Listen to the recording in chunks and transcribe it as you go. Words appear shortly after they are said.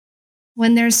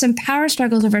When there's some power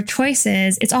struggles over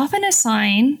choices, it's often a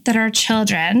sign that our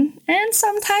children, and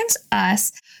sometimes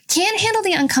us, can't handle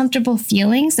the uncomfortable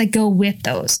feelings that go with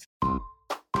those.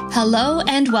 Hello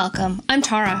and welcome. I'm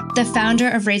Tara, the founder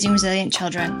of Raising Resilient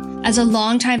Children. As a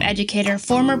longtime educator,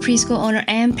 former preschool owner,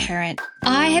 and parent,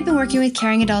 I have been working with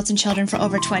caring adults and children for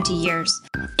over 20 years.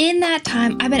 In that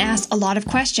time, I've been asked a lot of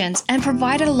questions and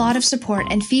provided a lot of support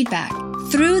and feedback.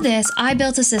 Through this, I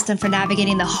built a system for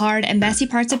navigating the hard and messy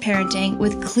parts of parenting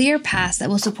with clear paths that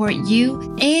will support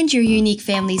you and your unique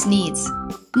family's needs.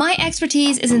 My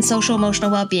expertise is in social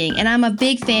emotional well-being, and I'm a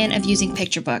big fan of using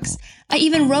picture books. I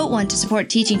even wrote one to support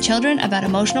teaching children about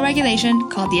emotional regulation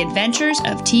called The Adventures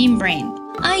of Team Brain.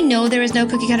 I know there is no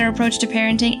cookie-cutter approach to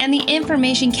parenting, and the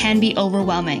information can be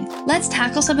overwhelming. Let's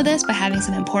tackle some of this by having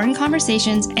some important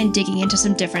conversations and digging into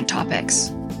some different topics.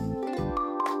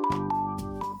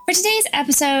 For today's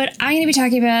episode, I'm going to be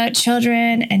talking about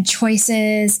children and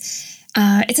choices.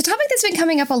 It's a topic that's been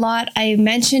coming up a lot. I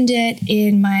mentioned it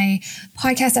in my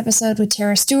podcast episode with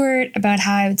Tara Stewart about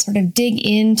how I would sort of dig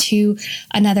into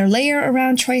another layer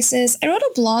around choices. I wrote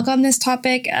a blog on this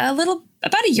topic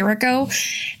about a year ago.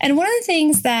 And one of the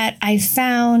things that I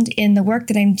found in the work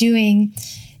that I'm doing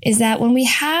is that when we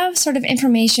have sort of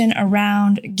information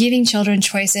around giving children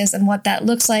choices and what that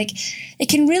looks like, it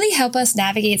can really help us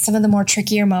navigate some of the more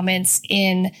trickier moments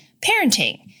in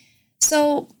parenting.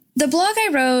 So the blog I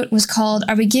wrote was called,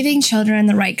 Are We Giving Children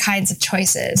the Right Kinds of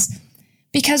Choices?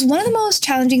 Because one of the most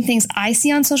challenging things I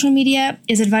see on social media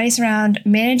is advice around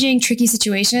managing tricky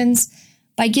situations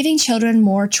by giving children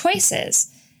more choices.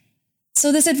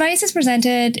 So this advice is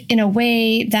presented in a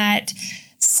way that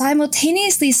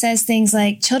simultaneously says things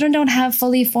like children don't have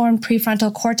fully formed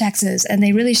prefrontal cortexes and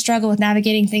they really struggle with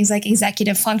navigating things like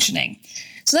executive functioning.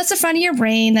 So that's the front of your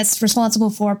brain that's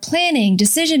responsible for planning,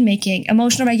 decision-making,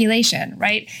 emotional regulation,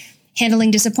 right?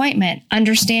 Handling disappointment,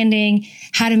 understanding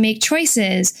how to make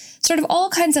choices, sort of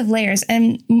all kinds of layers.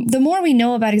 And the more we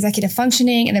know about executive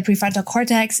functioning and the prefrontal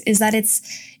cortex is that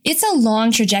it's a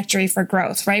long trajectory for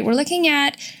growth, right? We're looking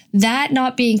at that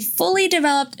not being fully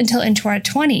developed until into our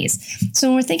 20s. So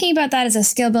when we're thinking about that as a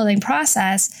skill building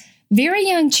process, very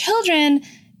young children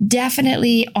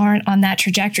definitely aren't on that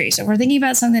trajectory. So if we're thinking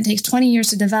about something that takes 20 years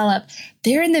to develop,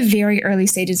 they're in the very early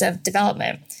stages of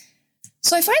development.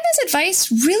 So I find this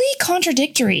advice really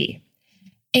contradictory.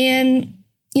 And,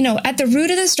 at the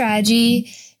root of the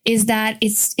strategy is that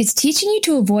it's teaching you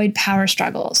to avoid power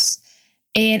struggles.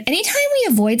 And anytime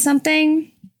we avoid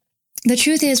something, the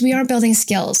truth is we aren't building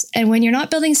skills. And when you're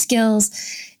not building skills,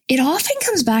 it often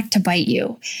comes back to bite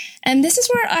you. And this is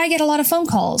where I get a lot of phone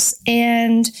calls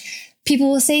and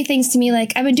people will say things to me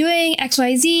like, I've been doing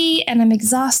XYZ and I'm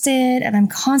exhausted and I'm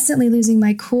constantly losing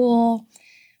my cool.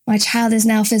 My child is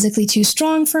now physically too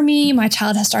strong for me. My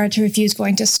child has started to refuse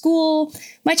going to school.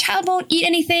 My child won't eat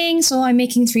anything, so I'm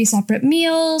making 3 separate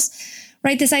meals,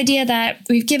 right? This idea that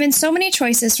we've given so many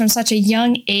choices from such a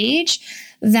young age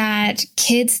that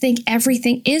kids think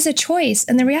everything is a choice.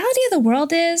 And the reality of the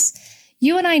world is,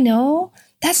 you and I know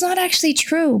that's not actually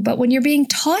true. But when you're being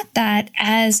taught that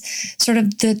as sort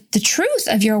of the truth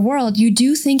of your world, you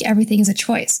do think everything is a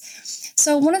choice.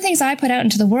 So one of the things I put out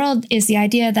into the world is the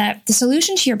idea that the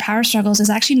solution to your power struggles is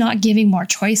actually not giving more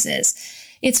choices.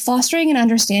 It's fostering an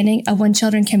understanding of when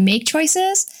children can make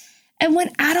choices and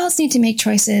when adults need to make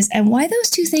choices and why those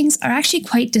two things are actually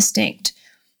quite distinct.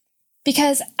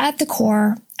 Because at the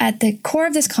core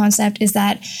of this concept is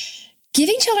that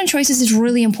giving children choices is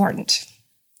really important.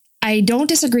 I don't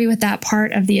disagree with that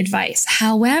part of the advice.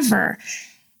 However,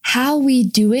 how we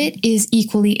do it is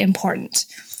equally important.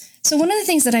 So one of the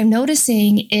things that I'm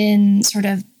noticing in sort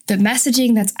of the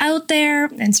messaging that's out there,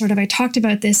 and sort of I talked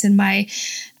about this in my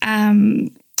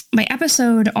my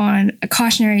episode on A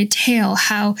Cautionary Tale,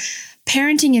 how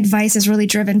parenting advice is really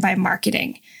driven by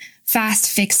marketing. Fast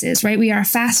fixes, right? We are a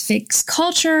fast fix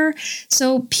culture.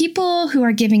 So people who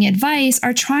are giving advice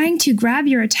are trying to grab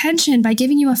your attention by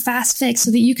giving you a fast fix so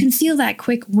that you can feel that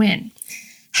quick win.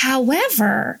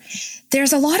 However,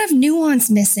 there's a lot of nuance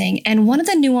missing. And one of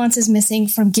the nuances missing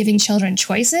from giving children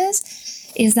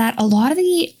choices is that a lot of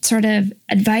the sort of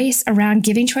advice around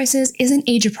giving choices isn't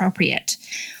age appropriate.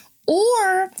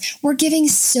 Or we're giving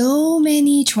so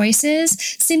many choices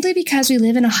simply because we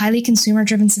live in a highly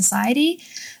consumer-driven society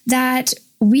that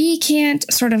we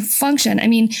can't sort of function. I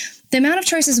mean, the amount of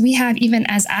choices we have even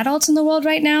as adults in the world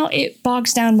right now, it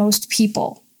bogs down most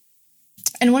people.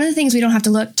 And one of the things we don't have to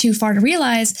look too far to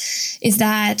realize is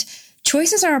that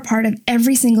choices are a part of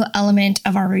every single element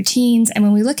of our routines. And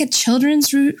when we look at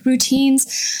children's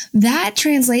routines, that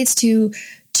translates to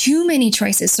too many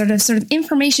choices, sort of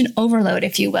information overload,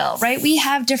 if you will, right? We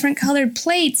have different colored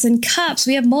plates and cups.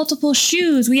 We have multiple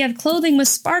shoes. We have clothing with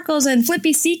sparkles and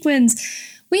flippy sequins.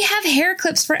 We have hair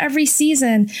clips for every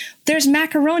season. There's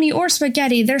macaroni or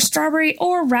spaghetti. There's strawberry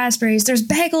or raspberries. There's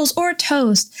bagels or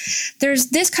toast.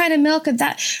 There's this kind of milk and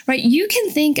that, right? You can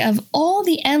think of all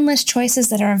the endless choices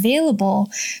that are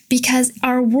available because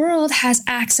our world has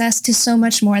access to so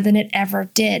much more than it ever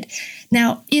did.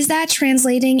 Now, is that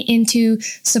translating into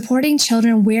supporting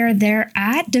children where they're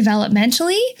at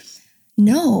developmentally?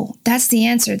 No, that's the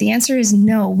answer. The answer is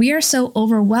no. We are so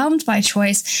overwhelmed by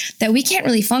choice that we can't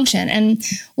really function. And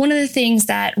one of the things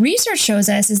that research shows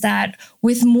us is that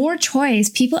with more choice,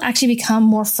 people actually become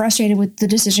more frustrated with the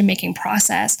decision-making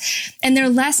process, and they're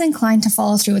less inclined to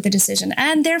follow through with the decision,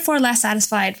 and therefore less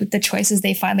satisfied with the choices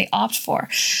they finally opt for.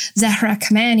 Zahra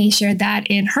Kamani shared that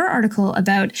in her article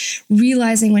about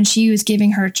realizing when she was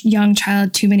giving her young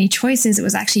child too many choices, it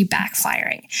was actually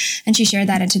backfiring. And she shared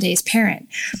that in Today's Parent.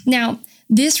 Now,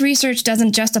 this research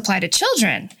doesn't just apply to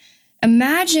children.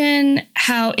 Imagine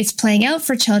how it's playing out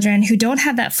for children who don't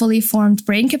have that fully formed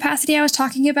brain capacity I was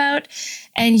talking about.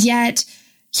 And yet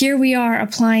here we are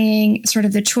applying sort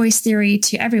of the choice theory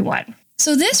to everyone.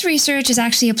 So this research is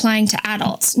actually applying to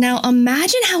adults. Now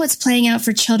imagine how it's playing out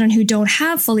for children who don't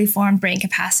have fully formed brain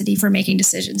capacity for making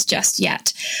decisions just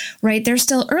yet, right? They're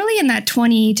still early in that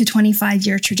 20 to 25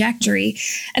 year trajectory.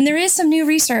 And there is some new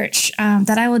research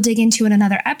that I will dig into in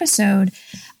another episode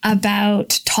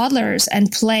about toddlers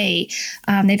and play.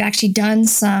 They've actually done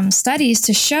some studies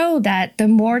to show that the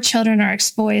more children are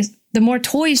exposed, the more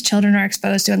toys children are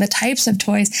exposed to and the types of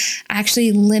toys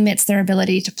actually limits their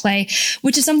ability to play,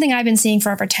 which is something I've been seeing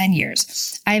for over 10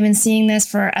 years. I've been seeing this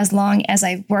for as long as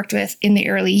I've worked with in the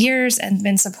early years and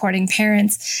been supporting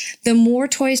parents. The more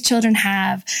toys children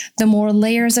have, the more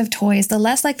layers of toys, the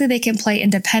less likely they can play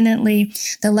independently,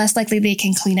 the less likely they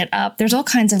can clean it up. There's all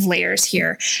kinds of layers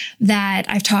here that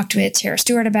I've talked with Tara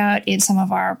Stewart about in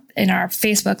our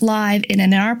Facebook Live and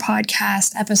in our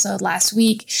podcast episode last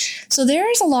week. So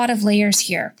there's a lot of layers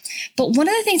here. But one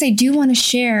of the things I do want to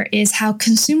share is how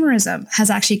consumerism has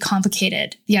actually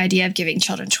complicated the idea of giving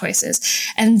children choices.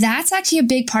 And that's actually a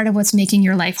big part of what's making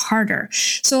your life harder.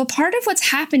 So a part of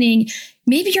what's happening,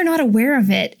 maybe you're not aware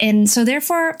of it. And so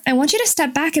therefore, I want you to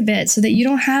step back a bit so that you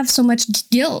don't have so much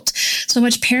guilt, so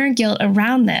much parent guilt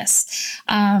around this.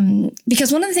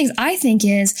 Because one of the things I think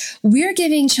is we're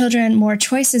giving children more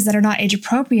choices that are not age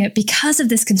appropriate because of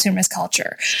this consumerist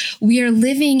culture. We are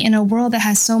living in a world that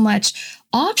has so much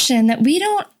option that we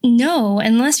don't know,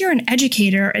 unless you're an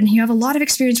educator and you have a lot of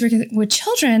experience working with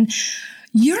children,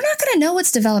 you're not going to know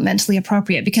what's developmentally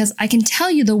appropriate, because I can tell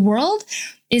you the world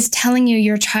is telling you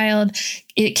your child,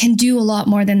 it can do a lot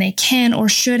more than they can or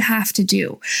should have to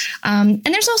do. And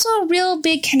there's also a real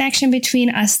big connection between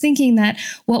us thinking that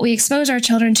what we expose our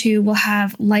children to will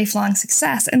have lifelong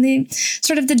success. And the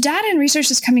data and research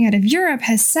that's coming out of Europe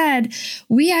has said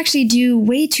we actually do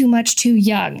way too much too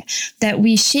young, that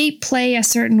we shape play a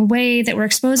certain way, that we're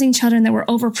exposing children, that we're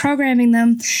over-programming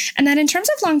them, and that in terms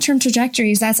of long-term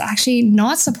trajectories, that's actually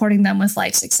not supporting them with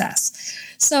life success.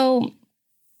 So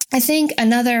I think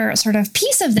another sort of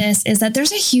piece of this is that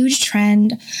there's a huge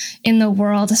trend in the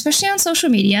world, especially on social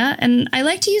media. And I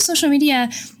like to use social media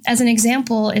as an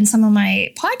example in some of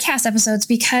my podcast episodes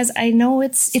because I know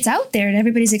it's out there and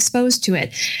everybody's exposed to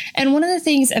it. And one of the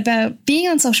things about being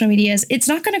on social media is it's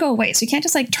not going to go away. So you can't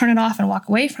just turn it off and walk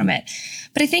away from it.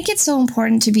 But I think it's so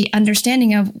important to be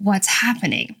understanding of what's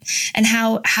happening and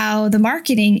how the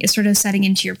marketing is sort of setting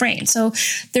into your brain. So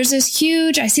there's this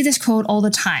I see this quote all the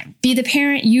time: be the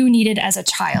parent you needed as a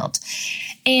child.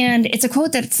 And it's a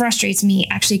quote that frustrates me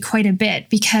actually quite a bit,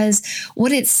 because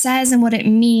what it says and what it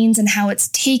means and how it's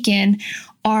taken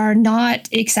are not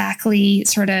exactly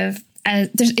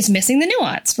it's missing the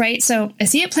nuance, right? So I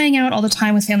see it playing out all the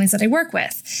time with families that I work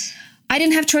with. I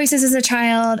didn't have choices as a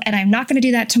child, and I'm not going to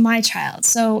do that to my child.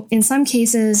 So in some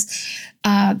cases,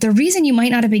 the reason you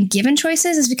might not have been given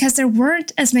choices is because there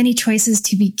weren't as many choices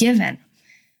to be given.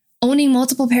 Owning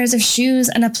multiple pairs of shoes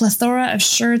and a plethora of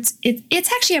shirts,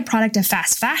 it's actually a product of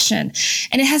fast fashion,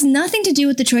 and it has nothing to do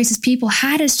with the choices people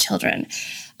had as children.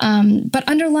 But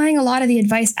underlying a lot of the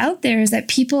advice out there is that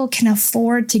people can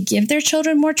afford to give their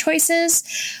children more choices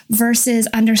versus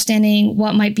understanding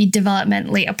what might be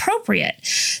developmentally appropriate.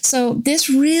 So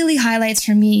this really highlights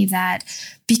for me that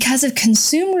because of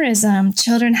consumerism,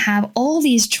 children have all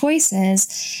these choices.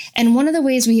 And one of the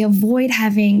ways we avoid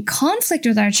having conflict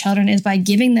with our children is by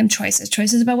giving them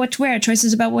choices about what to wear,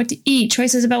 choices about what to eat,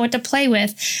 choices about what to play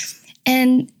with.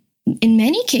 And in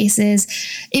many cases,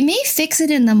 it may fix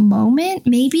it in the moment,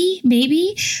 maybe,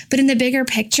 but in the bigger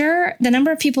picture, the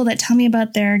number of people that tell me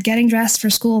about their getting dressed for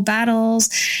school battles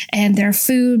and their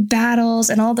food battles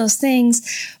and all those things,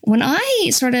 when I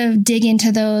sort of dig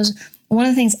into those, one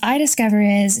of the things I discover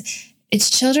is it's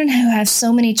children who have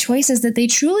so many choices that they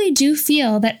truly do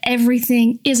feel that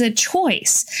everything is a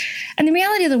choice. And the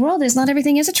reality of the world is not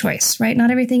everything is a choice, right? Not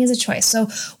everything is a choice. So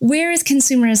where is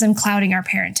consumerism clouding our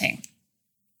parenting?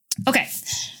 Okay.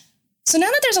 So now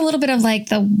that there's a little bit of like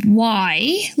the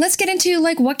why, let's get into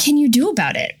like, what can you do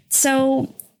about it?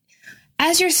 So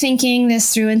as you're thinking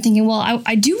this through and thinking, well,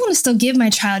 I do want to still give my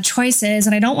child choices,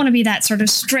 and I don't want to be that sort of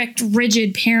strict,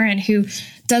 rigid parent who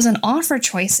doesn't offer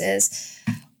choices.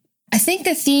 I think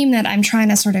the theme that I'm trying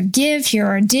to sort of give here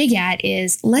or dig at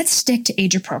is let's stick to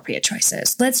age appropriate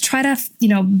choices. Let's try to,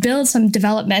 build some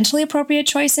developmentally appropriate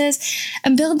choices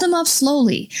and build them up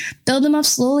slowly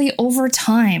over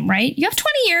time, right? You have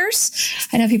 20 years.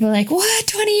 I know people are like, what,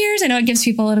 20 years? I know it gives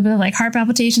people a little bit of like heart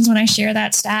palpitations when I share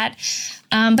that stat.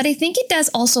 But I think it does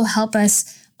also help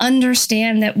us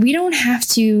understand that we don't have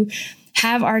to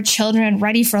have our children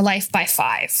ready for life by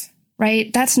 5.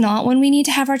 Right? That's not when we need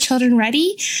to have our children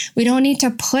ready. We don't need to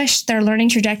push their learning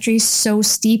trajectories so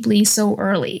steeply so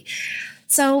early.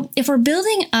 So if we're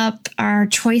building up our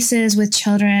choices with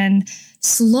children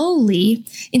slowly,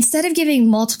 instead of giving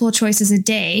multiple choices a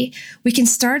day, we can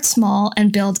start small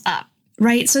and build up,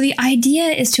 right? So the idea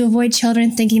is to avoid children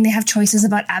thinking they have choices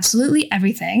about absolutely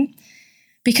everything,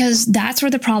 because that's where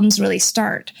the problems really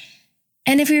start.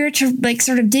 And if we were to like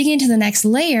sort of dig into the next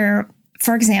layer,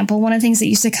 for example, one of the things that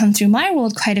used to come through my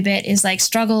world quite a bit is like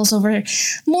struggles over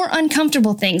more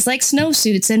uncomfortable things like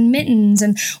snowsuits and mittens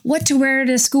and what to wear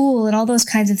to school and all those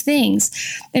kinds of things.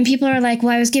 And people are like,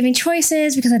 well, I was giving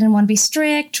choices because I didn't want to be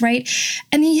strict, right?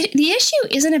 And the issue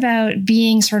isn't about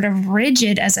being sort of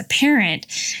rigid as a parent.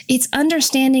 It's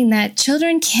understanding that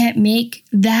children can't make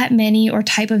that many or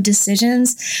type of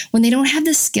decisions when they don't have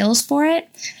the skills for it.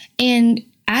 And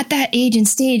at that age and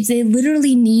stage, they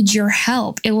literally need your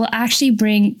help. It will actually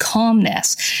bring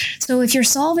calmness. So if you're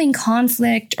solving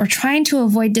conflict or trying to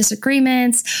avoid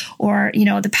disagreements or,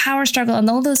 the power struggle and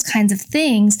all those kinds of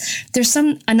things, there's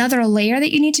another layer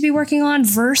that you need to be working on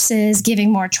versus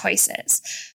giving more choices.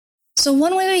 So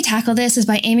one way we tackle this is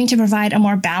by aiming to provide a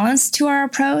more balance to our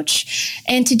approach.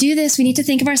 And to do this, we need to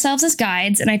think of ourselves as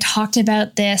guides. And I talked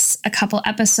about this a couple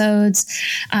episodes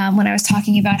when I was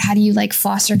talking about how do you like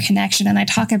foster connection. And I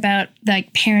talk about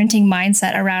like parenting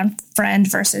mindset around friend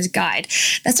versus guide.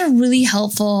 That's a really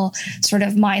helpful sort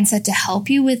of mindset to help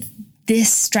you with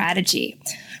this strategy.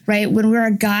 Right? When we're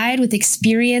a guide with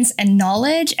experience and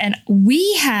knowledge, and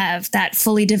we have that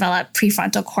fully developed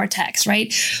prefrontal cortex,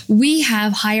 right? We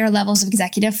have higher levels of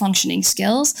executive functioning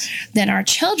skills than our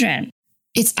children.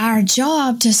 It's our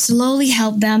job to slowly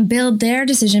help them build their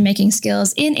decision-making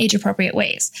skills in age-appropriate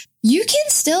ways. You can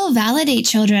still validate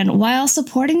children while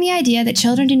supporting the idea that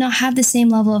children do not have the same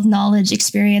level of knowledge,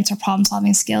 experience, or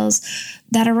problem-solving skills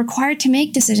that are required to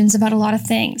make decisions about a lot of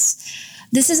things.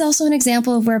 This is also an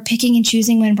example of where picking and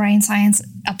choosing when brain science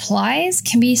applies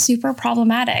can be super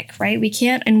problematic, right? We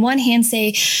can't, on one hand,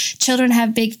 say children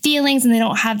have big feelings and they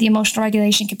don't have the emotional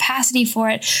regulation capacity for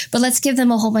it, but let's give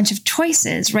them a whole bunch of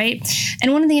choices, right?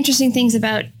 And one of the interesting things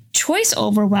about choice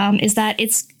overwhelm is that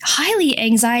it's highly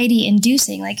anxiety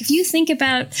inducing. Like if you think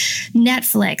about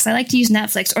Netflix, I like to use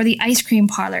Netflix or the ice cream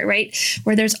parlor, right?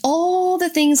 Where there's all the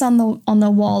things on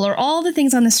the wall or all the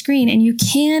things on the screen and you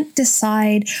can't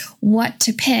decide what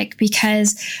to pick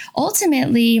because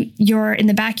ultimately you're in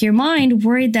the back of your mind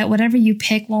worried that whatever you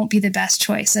pick won't be the best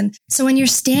choice. And so when you're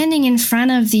standing in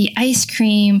front of the ice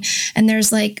cream and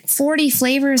there's like 40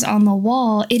 flavors on the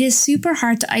wall, it is super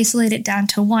hard to isolate it down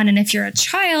to one. And if you're a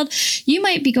child, you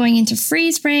might be going into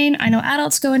freeze brain. I know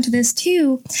adults go into this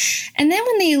too. And then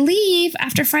when they leave,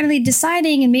 after finally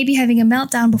deciding and maybe having a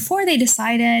meltdown before they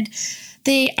decided,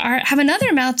 they have another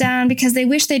meltdown because they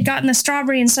wish they'd gotten the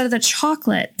strawberry instead of the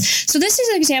chocolate. So this is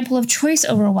an example of choice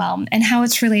overwhelm and how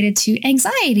it's related to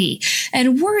anxiety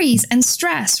and worries and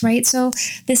stress, right? So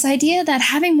this idea that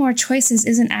having more choices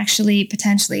isn't actually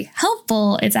potentially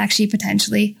helpful, it's actually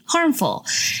potentially harmful.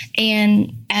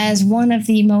 And as one of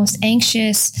the most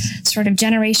anxious sort of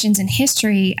generations in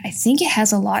history, I think it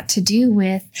has a lot to do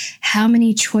with how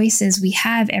many choices we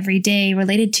have every day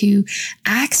related to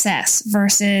access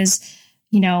versus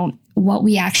what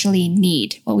we actually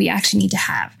need to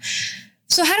have.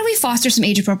 So how do we foster some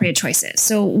age-appropriate choices?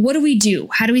 So what do?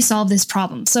 How do we solve this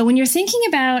problem? So when you're thinking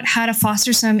about how to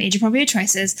foster some age-appropriate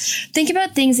choices, think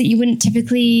about things that you wouldn't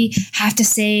typically have to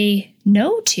say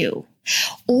no to,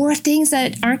 or things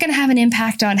that aren't going to have an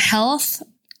impact on health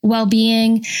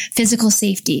well-being, physical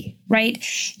safety, right?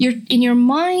 You're in your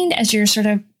mind as you're sort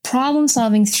of problem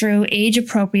solving through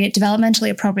age-appropriate, developmentally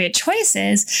appropriate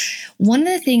choices. One of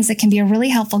the things that can be a really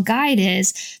helpful guide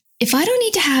is, if I don't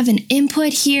need to have an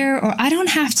input here, or I don't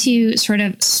have to sort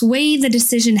of sway the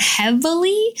decision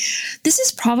heavily, this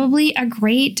is probably a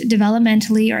great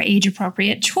developmentally or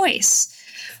age-appropriate choice.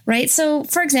 Right? So,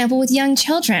 for example, with young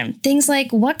children, things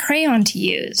like what crayon to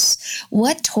use,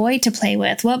 what toy to play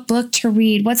with, what book to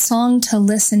read, what song to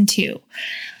listen to.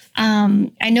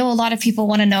 I know a lot of people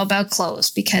want to know about clothes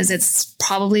because it's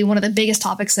probably one of the biggest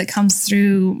topics that comes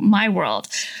through my world.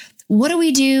 What do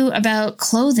we do about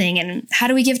clothing and how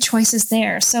do we give choices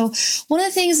there? So one of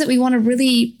the things that we want to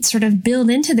really sort of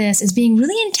build into this is being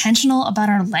really intentional about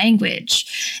our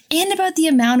language and about the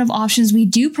amount of options we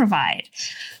do provide.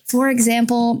 For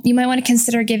example, you might want to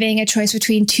consider giving a choice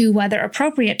between 2 weather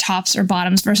appropriate tops or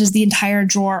bottoms versus the entire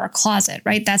drawer or closet,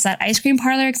 right? That's that ice cream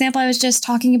parlor example I was just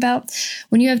talking about.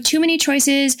 When you have too many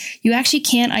choices, you actually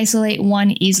can't isolate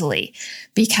one easily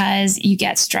because you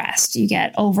get stressed, you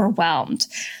get overwhelmed.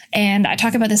 And I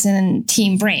talk about this in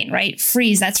Team Brain, right?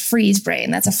 Freeze, that's freeze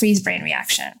brain. That's a freeze brain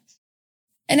reaction.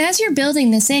 And as you're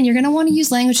building this in, you're going to want to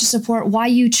use language to support why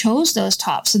you chose those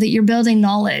tops so that you're building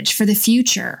knowledge for the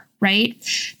future, right?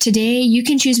 Today, you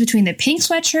can choose between the pink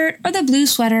sweatshirt or the blue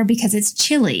sweater because it's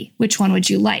chilly. Which one would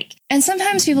you like? And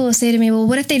sometimes people will say to me, well,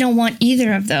 what if they don't want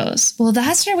either of those? Well,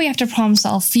 that's where we have to problem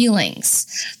solve feelings.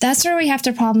 That's where we have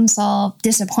to problem solve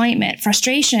disappointment,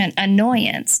 frustration,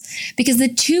 annoyance, because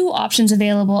the 2 options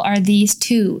available are these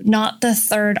 2, not the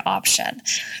third option,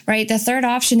 right? The third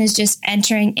option is just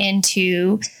entering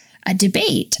into a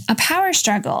debate, a power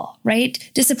struggle, right?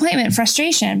 Disappointment,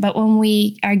 frustration. But when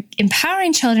we are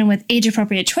empowering children with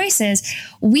age-appropriate choices,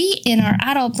 we in our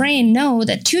adult brain know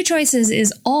that 2 choices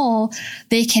is all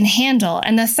they can handle.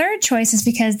 And the third choice is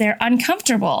because they're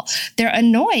uncomfortable, they're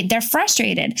annoyed, they're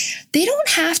frustrated. They don't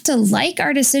have to like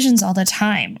our decisions all the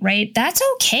time, right? That's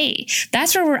okay.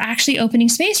 That's where we're actually opening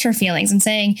space for feelings and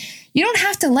saying, you don't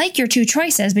have to like your 2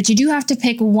 choices, but you do have to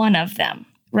pick one of them.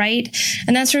 Right?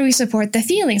 And that's where we support the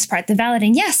feelings part, the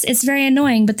validating. Yes, it's very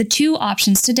annoying, but the 2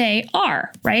 options today are,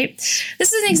 right?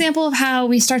 This is an example of how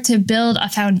we start to build a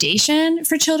foundation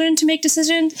for children to make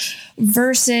decisions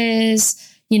versus,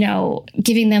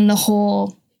 giving them the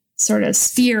whole sort of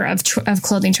sphere of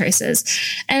clothing choices.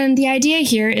 And the idea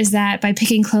here is that by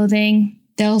picking clothing,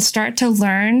 they'll start to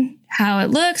learn how it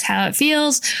looks, how it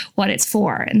feels, what it's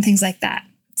for, and things like that.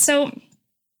 So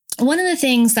one of the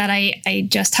things that I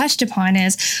just touched upon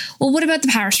is, well, what about the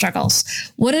power struggles?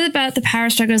 What about the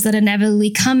power struggles that inevitably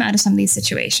come out of some of these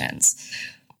situations?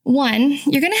 One,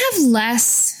 you're going to have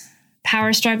less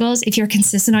power struggles if you're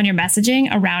consistent on your messaging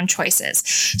around choices.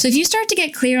 So if you start to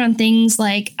get clear on things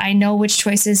like, I know which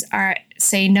choices are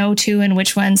say no to and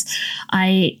which ones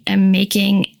I am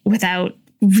making without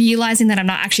realizing that I'm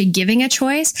not actually giving a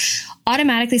choice,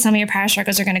 automatically some of your power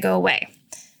struggles are going to go away.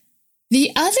 The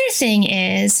other thing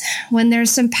is, when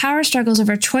there's some power struggles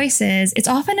over choices, it's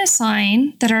often a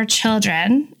sign that our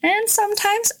children, and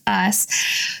sometimes us,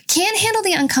 can't handle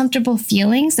the uncomfortable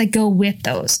feelings that go with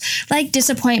those, like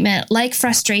disappointment, like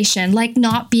frustration, like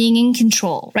not being in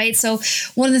control, right? So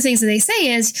one of the things that they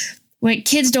say is, when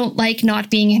kids don't like not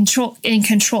being in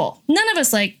control. None of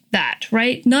us like that,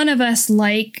 right? None of us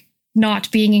like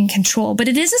not being in control, but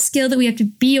it is a skill that we have to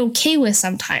be okay with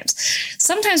sometimes.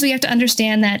 Sometimes we have to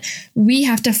understand that we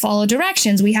have to follow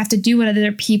directions. We have to do what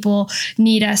other people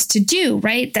need us to do,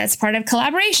 right? That's part of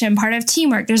collaboration, part of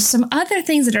teamwork. There's some other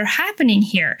things that are happening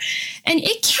here, and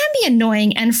it can be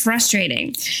annoying and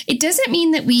frustrating. It doesn't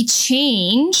mean that we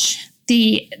change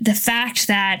the fact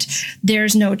that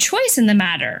there's no choice in the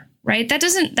matter, right?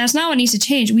 That's not what needs to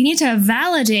change. We need to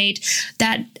validate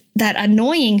that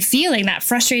annoying feeling, that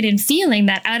frustrated feeling,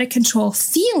 that out of control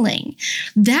feeling.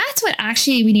 That's what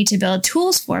actually we need to build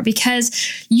tools for,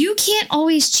 because you can't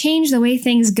always change the way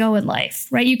things go in life,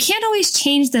 right? You can't always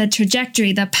change the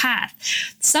trajectory, the path.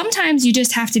 Sometimes you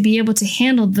just have to be able to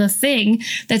handle the thing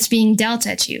that's being dealt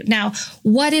at you. Now,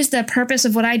 what is the purpose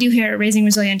of what I do here at Raising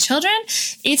Resilient Children?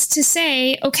 It's to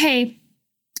say, okay,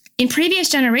 in previous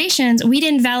generations, we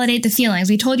didn't validate the feelings.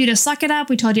 We told you to suck it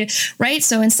up. We told you, right?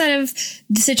 So instead of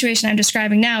the situation I'm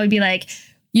describing now, we'd be like,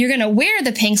 you're going to wear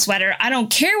the pink sweater. I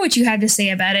don't care what you have to say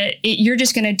about it. You're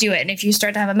just going to do it. And if you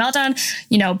start to have a meltdown,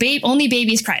 only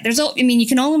babies cry. You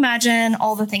can only imagine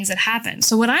all the things that happen.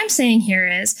 So what I'm saying here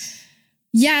is,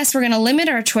 yes, we're going to limit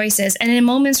our choices. And in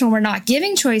moments when we're not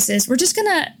giving choices, we're just going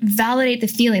to validate the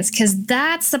feelings, because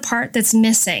that's the part that's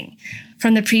missing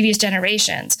from the previous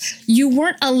generations. You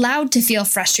weren't allowed to feel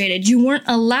frustrated. You weren't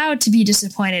allowed to be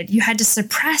disappointed. You had to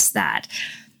suppress that.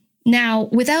 Now,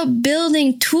 without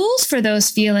building tools for those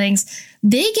feelings,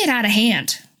 they get out of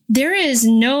hand. There is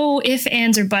no ifs,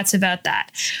 ands, or buts about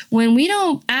that. When we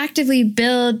don't actively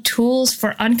build tools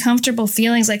for uncomfortable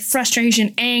feelings like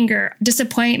frustration, anger,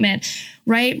 disappointment,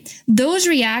 right? Those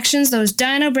reactions, those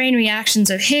dino brain reactions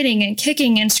of hitting and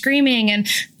kicking and screaming and,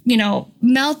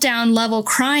 meltdown level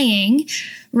crying,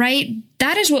 right?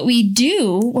 That is what we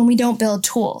do when we don't build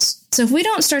tools. So if we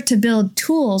don't start to build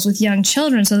tools with young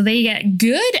children so they get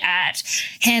good at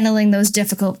handling those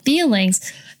difficult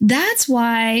feelings, that's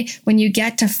why when you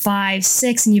get to 5,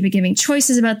 6 and you've been giving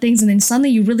choices about things and then suddenly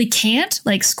you really can't,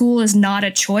 like school is not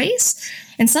a choice,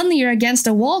 and suddenly you're against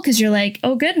a wall because you're like,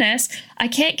 oh goodness, I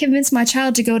can't convince my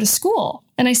child to go to school.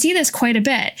 And I see this quite a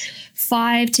bit.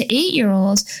 5 to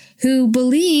 8-year-olds who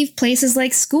believe places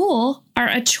like school are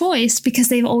a choice because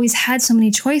they've always had so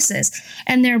many choices.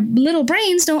 And their little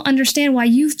brains don't understand why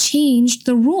you've changed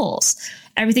the rules.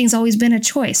 Everything's always been a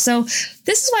choice. So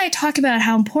this is why I talk about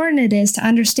how important it is to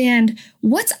understand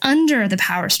what's under the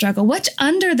power struggle, what's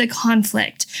under the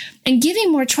conflict. And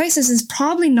giving more choices is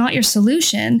probably not your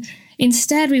solution.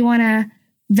 Instead, we want to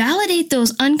validate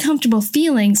those uncomfortable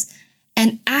feelings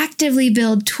and actively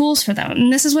build tools for them.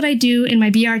 And this is what I do in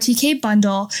my BRTK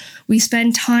bundle. We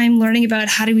spend time learning about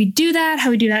how do we do that, how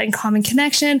we do that in Common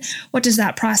Connection, what does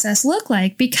that process look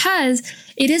like? Because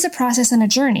it is a process and a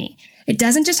journey. It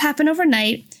doesn't just happen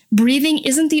overnight. Breathing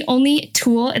isn't the only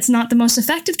tool. It's not the most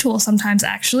effective tool sometimes,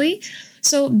 actually.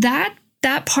 So that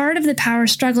part of the power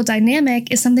struggle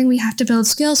dynamic is something we have to build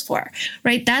skills for,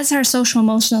 right? That's our social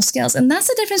emotional skills. And that's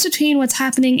the difference between what's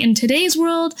happening in today's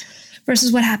world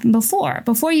versus what happened before.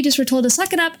 Before, you just were told to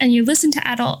suck it up and you listen to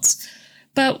adults.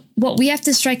 But what we have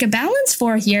to strike a balance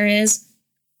for here is,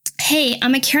 hey,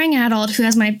 I'm a caring adult who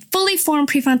has my fully formed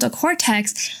prefrontal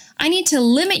cortex. I need to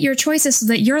limit your choices so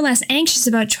that you're less anxious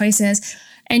about choices.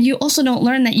 And you also don't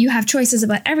learn that you have choices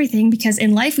about everything, because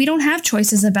in life, we don't have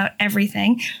choices about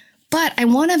everything. But I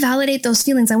want to validate those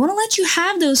feelings. I want to let you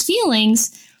have those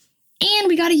feelings. And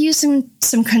we got to use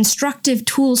some constructive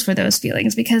tools for those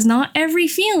feelings, because not every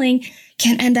feeling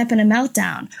can end up in a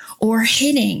meltdown or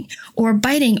hitting or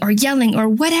biting or yelling or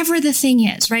whatever the thing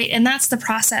is, right? And that's the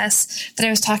process that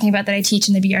I was talking about that I teach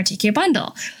in the BRTK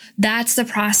bundle. That's the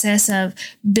process of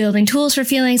building tools for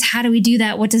feelings. How do we do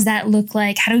that? What does that look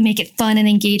like? How do we make it fun and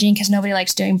engaging? Because nobody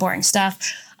likes doing boring stuff.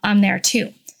 I'm there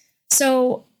too.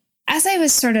 So as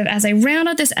I round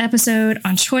out this episode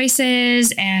on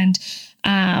choices and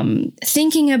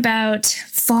thinking about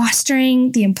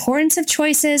fostering the importance of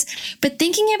choices, but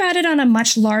thinking about it on a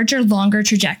much larger, longer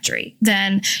trajectory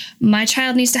than my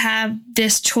child needs to have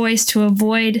this choice to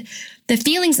avoid the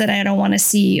feelings that I don't want to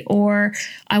see, or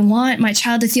I want my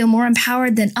child to feel more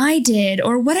empowered than I did,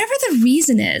 or whatever the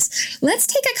reason is. Let's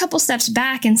take a couple steps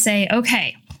back and say,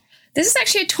 okay, this is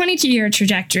actually a 22-year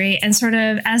trajectory, and sort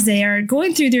of as they are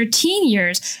going through their teen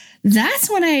years, that's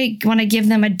when I want to give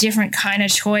them a different kind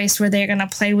of choice where they're going to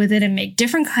play with it and make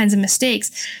different kinds of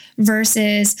mistakes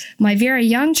versus my very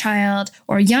young child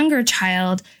or younger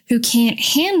child who can't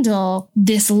handle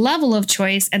this level of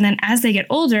choice. And then as they get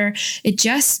older, it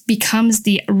just becomes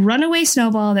the runaway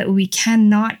snowball that we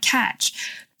cannot catch.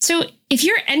 So if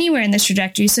you're anywhere in this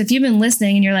trajectory, so if you've been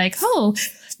listening and you're like, oh,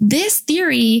 this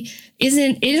theory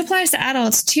it applies to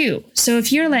adults too. So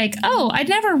if you're like, oh, I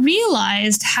never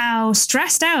realized how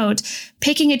stressed out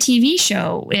picking a TV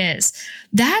show is.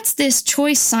 That's this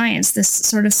choice science, this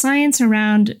sort of science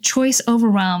around choice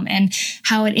overwhelm and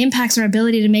how it impacts our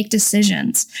ability to make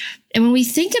decisions. And when we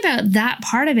think about that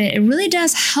part of it, it really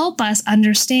does help us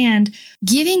understand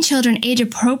giving children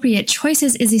age-appropriate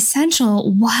choices is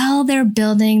essential while they're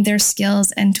building their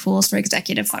skills and tools for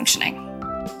executive functioning.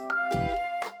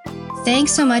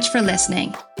 Thanks so much for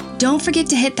listening. Don't forget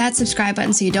to hit that subscribe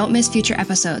button so you don't miss future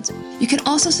episodes. You can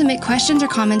also submit questions or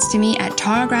comments to me at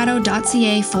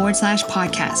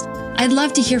taragrado.ca/podcast. I'd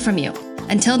love to hear from you.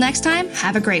 Until next time,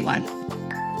 have a great one.